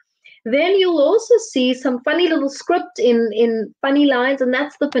speech. Then you'll also see some funny little script in funny lines, and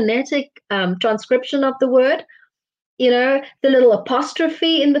that's the phonetic transcription of the word. The little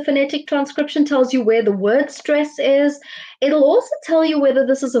apostrophe in the phonetic transcription tells you where the word stress is. It'll also tell you whether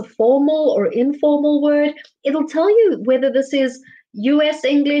this is a formal or informal word. It'll tell you whether this is US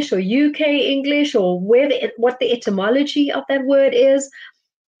English or UK English, or what the etymology of that word is,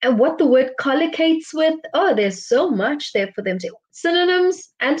 and what the word collocates with. Oh, there's so much there for them to synonyms,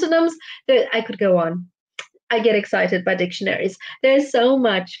 antonyms. I could go on. I get excited by dictionaries. There's so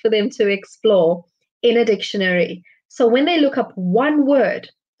much for them to explore in a dictionary. So when they look up one word,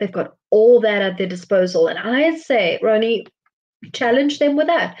 they've got all that at their disposal. And I say, Ronnie, challenge them with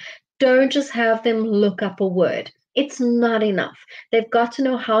that. Don't just have them look up a word. It's not enough. They've got to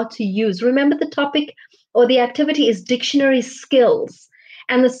know how to use. Remember, the topic or the activity is dictionary skills.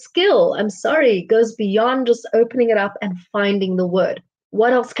 And the skill, I'm sorry, goes beyond just opening it up and finding the word.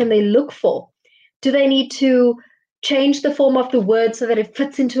 What else can they look for? Do they need to change the form of the word so that it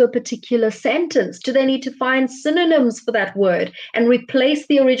fits into a particular sentence? Do they need to find synonyms for that word and replace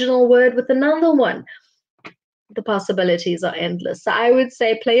the original word with another one? The possibilities are endless. So I would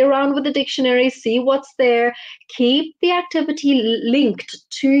say play around with the dictionary, see what's there, keep the activity linked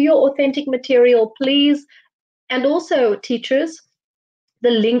to your authentic material, please. And also, teachers,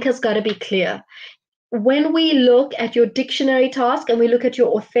 the link has got to be clear. When we look at your dictionary task and we look at your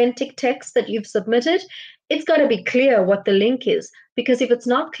authentic text that you've submitted, it's got to be clear what the link is. Because if it's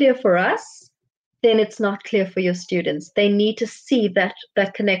not clear for us, then it's not clear for your students. They need to see that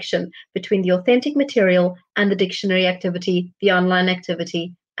connection between the authentic material and the dictionary activity, the online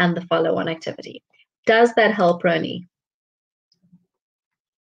activity, and the follow-on activity. Does that help, Roni?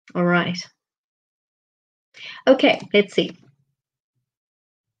 All right. Okay, let's see.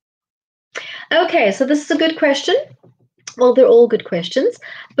 Okay, so this is a good question. Well, they're all good questions,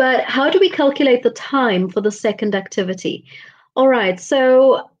 but how do we calculate the time for the second activity? All right,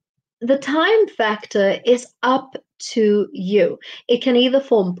 so the time factor is up to you. It can either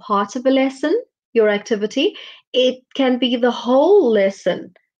form part of a lesson, your activity, it can be the whole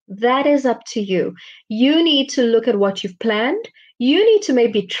lesson. That is up to you. You need to look at what you've planned. You need to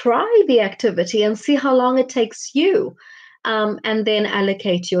maybe try the activity and see how long it takes you, and then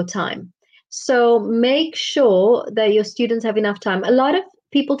allocate your time. So make sure that your students have enough time. A lot of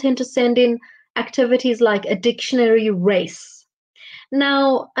people tend to send in activities like a dictionary race.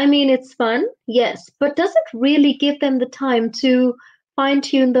 Now, I mean, it's fun, yes, but does it really give them the time to fine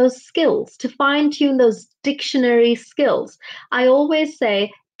tune those skills, to fine tune those dictionary skills? I always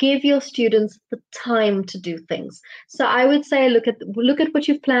say, give your students the time to do things. So I would say, look at what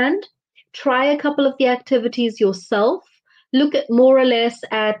you've planned, try a couple of the activities yourself, look at more or less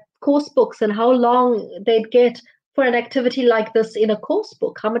at course books and how long they'd get for an activity like this in a course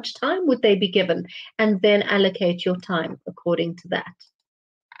book. How much time would they be given? And then allocate your time according to that.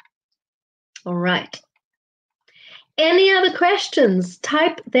 All right. Any other questions?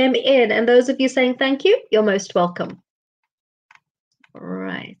 Type them in. And those of you saying thank you, you're most welcome. All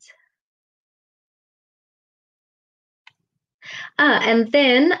right. And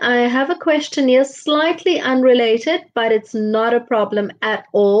then I have a question here, slightly unrelated, but it's not a problem at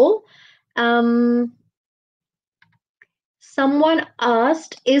all. Someone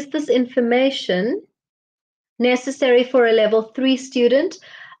asked, is this information necessary for a level 3 student?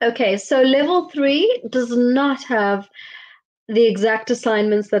 Okay, so level 3 does not have the exact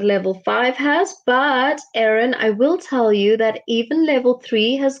assignments that level 5 has, but Erin, I will tell you that even level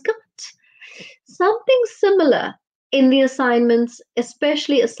 3 has got something similar in the assignments,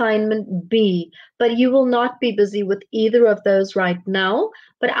 especially assignment B, but you will not be busy with either of those right now.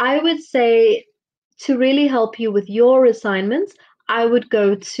 But I would say to really help you with your assignments, I would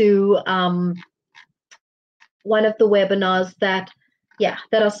go to one of the webinars that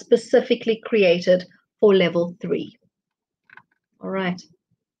are specifically created for level 3. All right.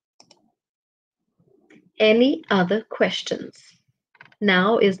 Any other questions?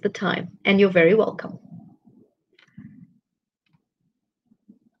 Now is the time, and you're very welcome.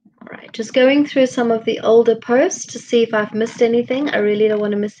 All right, just going through some of the older posts to see if I've missed anything. I really don't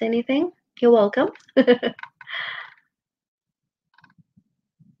want to miss anything. You're welcome.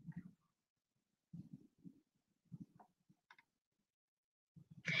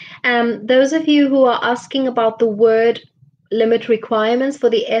 Those of you who are asking about the word limit requirements for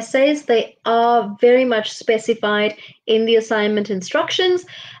the essays, they are very much specified in the assignment instructions.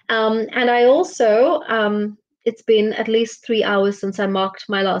 And I also, it's been at least 3 hours since I marked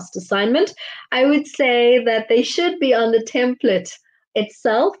my last assignment. I would say that they should be on the template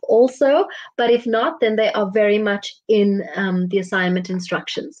itself also, but if not, then they are very much in the assignment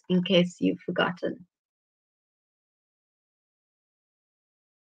instructions in case you've forgotten.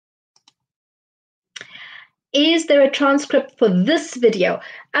 Is there a transcript for this video?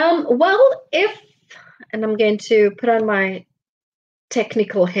 Well, and I'm going to put on my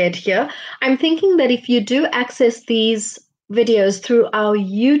technical head here, I'm thinking that if you do access these videos through our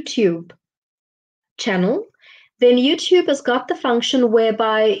YouTube channel, then YouTube has got the function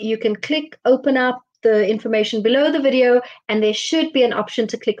whereby you can click, open up the information below the video, and there should be an option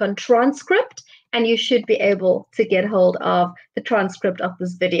to click on transcript, and you should be able to get hold of the transcript of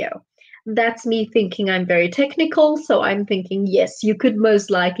this video. That's me thinking I'm very technical, so I'm thinking, yes, you could most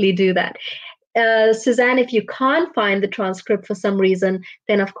likely do that. Suzanne, if you can't find the transcript for some reason,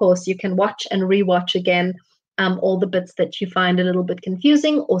 then of course you can watch and rewatch again all the bits that you find a little bit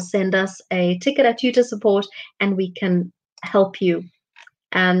confusing, or send us a ticket at Tutor Support and we can help you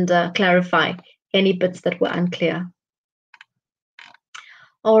and clarify any bits that were unclear.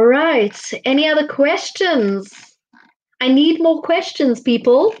 All right, any other questions? I need more questions,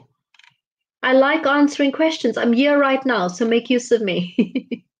 people. I like answering questions. I'm here right now, so make use of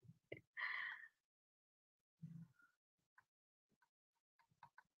me.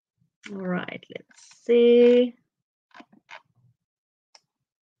 All right, let's see.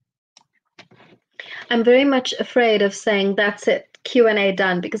 I'm very much afraid of saying that's it, Q&A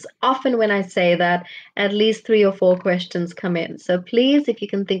done, because often when I say that, at least 3 or 4 questions come in. So please, if you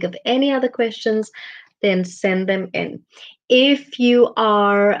can think of any other questions, then send them in. If you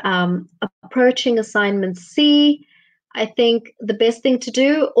are approaching assignment C, I think the best thing to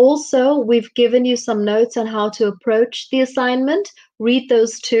do, also, we've given you some notes on how to approach the assignment. Read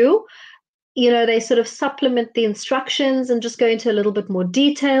those too. They sort of supplement the instructions and just go into a little bit more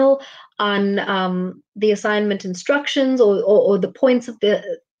detail on the assignment instructions or the points of the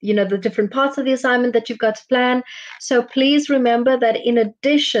different parts of the assignment that you've got to plan. So please remember that in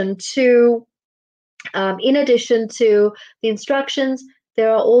addition to the instructions, there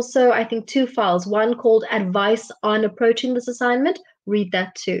are also, I think, 2 files, one called Advice on Approaching This Assignment. Read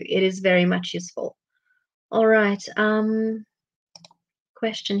that too. It is very much useful. All right.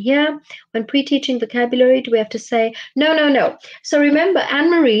 Question here. When pre-teaching vocabulary, do we have to say, no. So remember,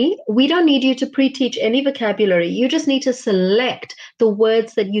 Anne-Marie, we don't need you to pre-teach any vocabulary. You just need to select the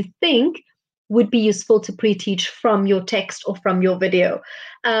words that you think would be useful to pre-teach from your text or from your video.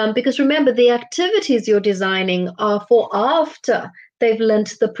 Because remember, the activities you're designing are for after they've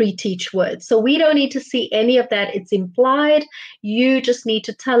learnt the pre-teach words. So we don't need to see any of that. It's implied. You just need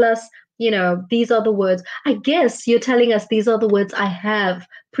to tell us, these are the words. I guess you're telling us these are the words I have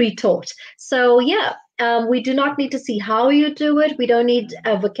pre-taught. So yeah, we do not need to see how you do it. We don't need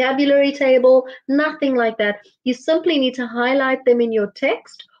a vocabulary table, nothing like that. You simply need to highlight them in your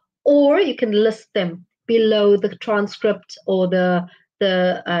text, or you can list them below the transcript or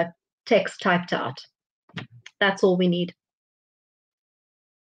the text typed out. That's all we need.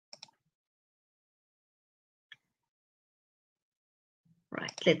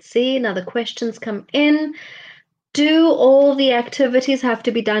 Right, let's see. Now the questions come in. Do all the activities have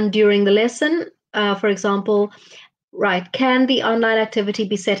to be done during the lesson? For example, right, can the online activity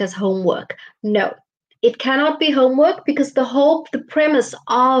be set as homework? No, it cannot be homework because the premise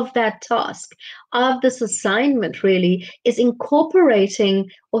of that task, of this assignment really, is incorporating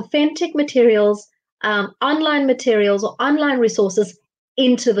authentic materials, online materials or online resources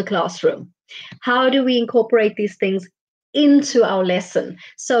into the classroom. How do we incorporate these things into our lesson?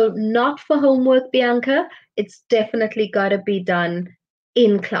 So not for homework, Bianca. It's definitely got to be done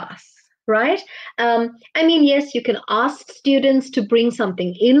in class, right? Yes, you can ask students to bring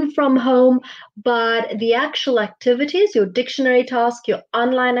something in from home, but the actual activities, your dictionary task, your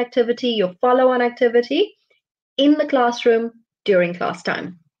online activity, your follow-on activity, in the classroom during class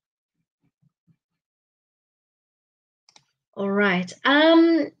time. All right.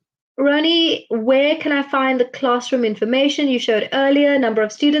 Ronnie, where can I find the classroom information you showed earlier, number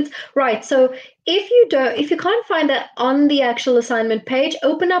of students? Right. So if you can't find that on the actual assignment page,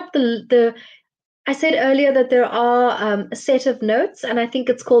 open up I said earlier that there are a set of notes, and I think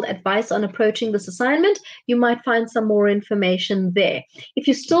it's called Advice on Approaching This Assignment. You might find some more information there. If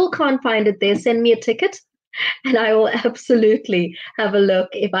you still can't find it there, send me a ticket and I will absolutely have a look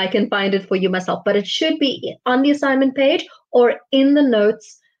if I can find it for you myself. But it should be on the assignment page or in the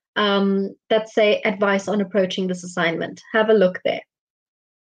notes that say Advice on Approaching This Assignment. Have a look there.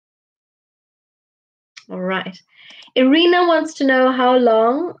 All right. Irina wants to know how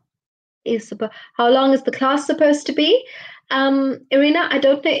long is the class supposed to be? Irina, I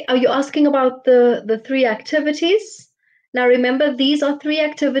don't know. Are you asking about the 3 activities? Now remember, these are 3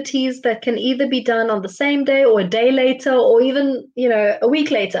 activities that can either be done on the same day or a day later or even, a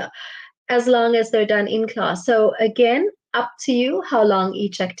week later, as long as they're done in class. So again, up to you how long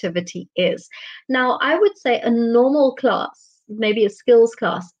each activity is. Now, I would say a normal class, maybe a skills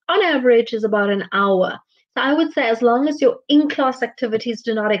class, on average is about an hour. So I would say as long as your in-class activities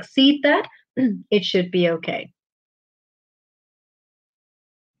do not exceed that, it should be okay.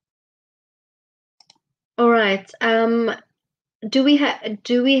 All right. Do we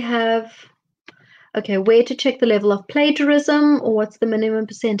have okay, where to check the level of plagiarism, or what's the minimum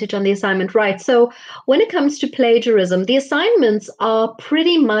percentage on the assignment? Right. So when it comes to plagiarism, the assignments are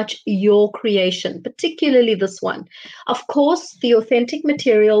pretty much your creation, particularly this one. Of course, the authentic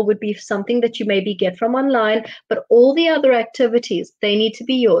material would be something that you maybe get from online, but all the other activities, they need to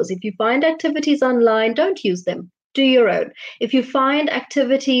be yours. If you find activities online, don't use them. Do your own. If you find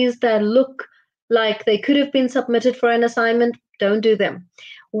activities that look like they could have been submitted for an assignment, don't do them.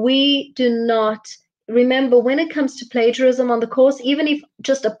 We do not remember, when it comes to plagiarism on the course, even if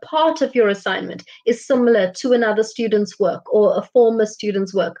just a part of your assignment is similar to another student's work or a former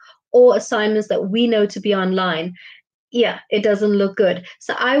student's work or assignments that we know to be online, yeah, it doesn't look good.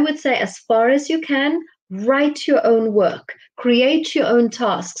 So I would say, as far as you can, write your own work, create your own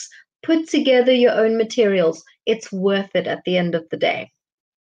tasks, put together your own materials. It's worth it at the end of the day.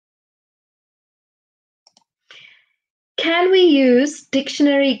 Can we use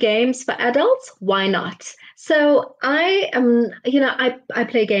dictionary games for adults? Why not? So I am, I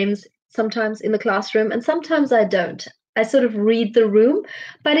play games sometimes in the classroom and sometimes I don't. I sort of read the room.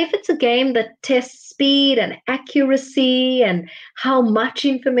 But if it's a game that tests speed and accuracy and how much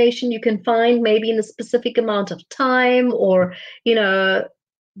information you can find, maybe in a specific amount of time, or, you know,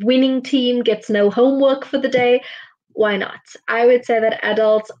 winning team gets no homework for the day, why not? I would say that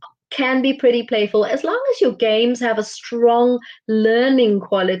adults can be pretty playful as long as your games have a strong learning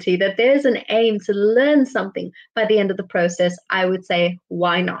quality, that there's an aim to learn something by the end of the process. I would say,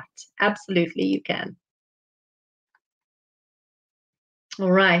 why not? Absolutely, you can.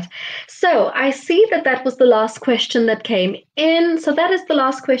 All right. So I see that that was the last question that came in. So that is the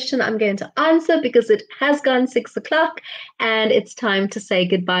last question I'm going to answer because it has gone 6 o'clock and it's time to say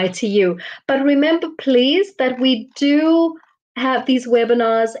goodbye to you. But remember, please, that we do have these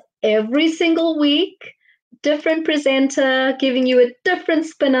webinars every single week. Different presenter giving you a different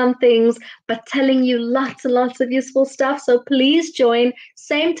spin on things, but telling you lots and lots of useful stuff. So please join,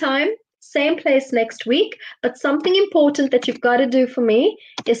 same time, same place next week. But something important that you've got to do for me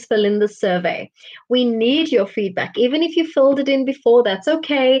is fill in the survey. We need your feedback. Even if you filled it in before, that's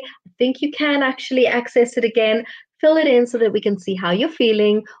okay. I think you can actually access it again. Fill it in so that we can see how you're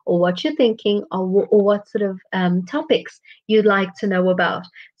feeling or what you're thinking, or what sort of topics you'd like to know about.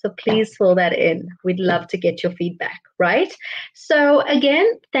 So please fill that in. We'd love to get your feedback, right? So again,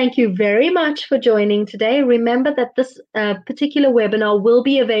 thank you very much for joining today. Remember that this particular webinar will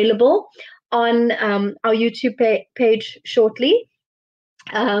be available on our YouTube page shortly.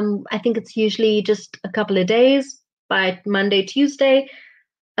 I think it's usually just a couple of days, by Monday, Tuesday,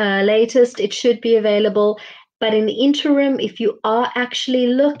 latest, it should be available. But in the interim, if you are actually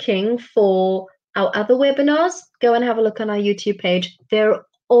looking for our other webinars, go and have a look on our YouTube page. They're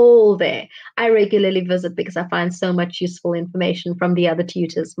all there. I regularly visit because I find so much useful information from the other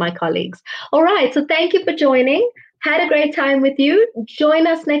tutors, my colleagues. All right, so thank you for joining. Had a great time with you. Join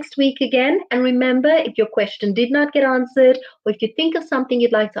us next week again. And remember, if your question did not get answered, or if you think of something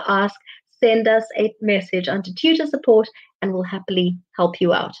you'd like to ask, send us a message onto tutor support and we'll happily help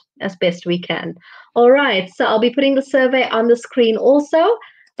you out as best we can. All right, so I'll be putting the survey on the screen also.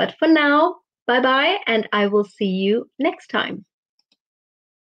 But for now, bye-bye, and I will see you next time.